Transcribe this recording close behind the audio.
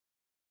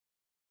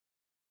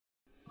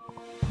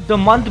The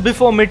month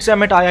before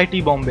midsem at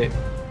IIT Bombay.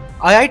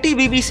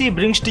 IITBBC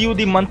brings to you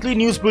the monthly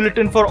news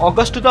bulletin for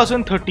August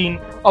 2013,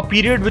 a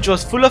period which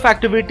was full of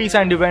activities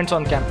and events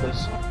on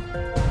campus.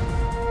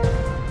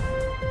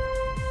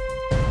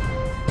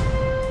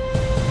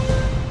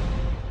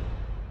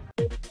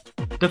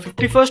 The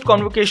 51st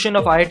convocation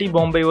of IIT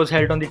Bombay was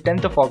held on the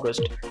 10th of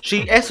August.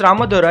 Shri S.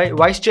 Ramadurai,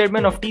 Vice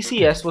Chairman of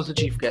TCS, was the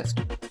chief guest.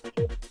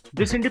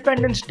 This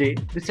Independence Day,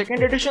 the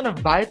second edition of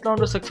Biathlon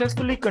was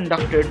successfully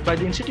conducted by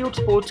the Institute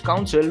Sports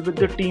Council with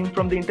the team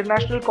from the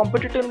International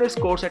Competitiveness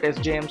course at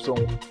SJM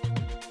Som.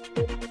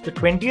 The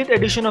 20th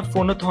edition of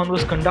Phonathon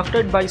was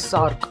conducted by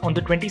SARC on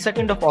the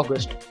 22nd of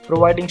August,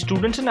 providing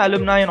students and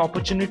alumni an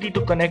opportunity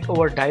to connect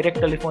over direct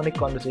telephonic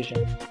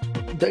conversation.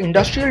 The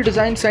Industrial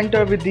Design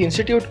Center with the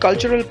Institute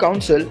Cultural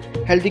Council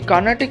held the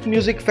Carnatic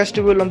Music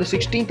Festival on the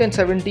 16th and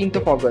 17th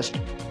of August.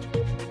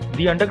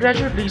 The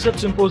Undergraduate Research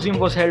Symposium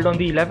was held on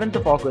the 11th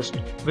of August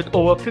with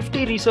over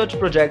 50 research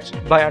projects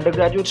by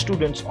undergraduate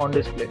students on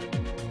display.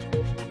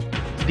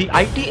 The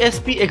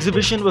ITSP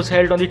exhibition was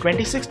held on the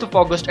 26th of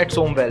August at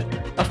Somwell.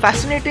 A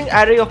fascinating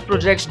array of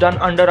projects done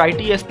under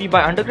ITSP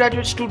by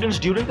undergraduate students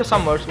during the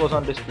summers was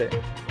on display.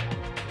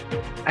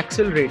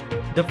 Accelerate.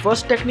 The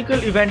first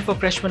technical event for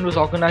freshmen was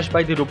organized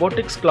by the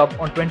Robotics Club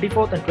on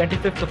 24th and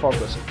 25th of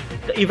August.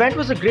 The event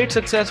was a great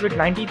success with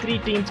 93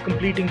 teams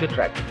completing the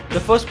track. The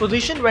first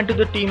position went to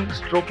the team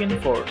Stroke in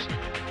Force.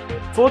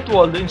 Fourth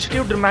Wall, the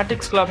Institute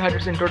Dramatics Club had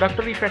its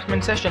introductory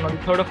freshman session on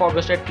the 3rd of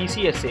August at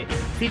PCSA,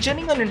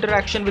 featuring an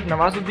interaction with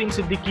Nawazuddin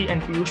Siddiqui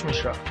and Piyush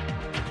Mishra.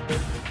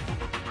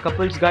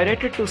 Couples guided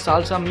to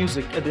salsa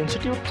music at the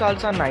Institute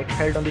Salsa Night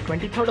held on the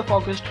 23rd of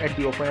August at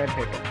the Open Air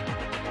Theatre.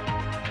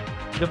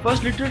 The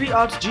first Literary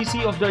Arts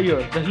GC of the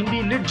year, the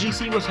Hindi Lit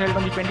GC, was held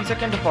on the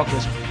 22nd of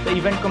August. The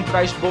event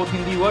comprised both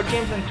Hindi word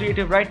games and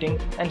creative writing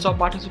and saw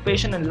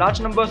participation in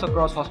large numbers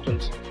across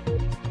hostels.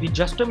 The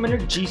Just a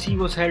Minute GC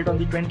was held on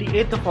the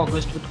 28th of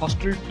August with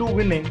Hostel 2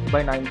 winning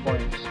by 9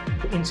 points.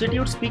 The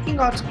Institute Speaking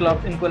Arts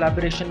Club in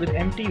collaboration with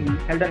MTV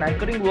held an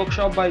anchoring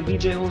workshop by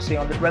VJ Jose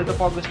on the 12th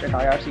of August at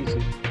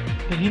IRCC.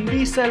 The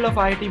Hindi cell of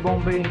IIT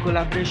Bombay in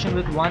collaboration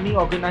with Wani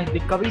organized the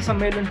Kavi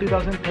Sammelan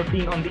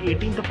 2013 on the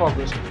 18th of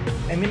August.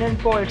 Eminent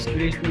poets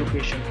graced the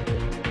occasion.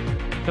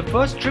 The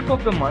first trip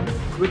of the month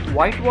with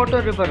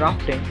Whitewater River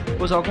rafting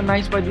was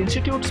organized by the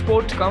Institute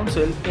Sports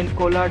Council in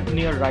Kolad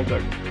near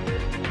Raigad.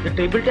 The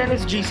Table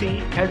Tennis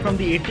GC held from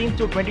the 18th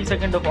to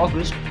 22nd of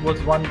August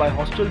was won by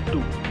Hostel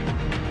 2.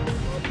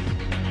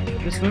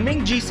 The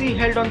Swimming GC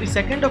held on the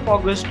 2nd of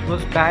August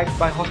was bagged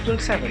by Hostel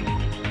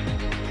 7.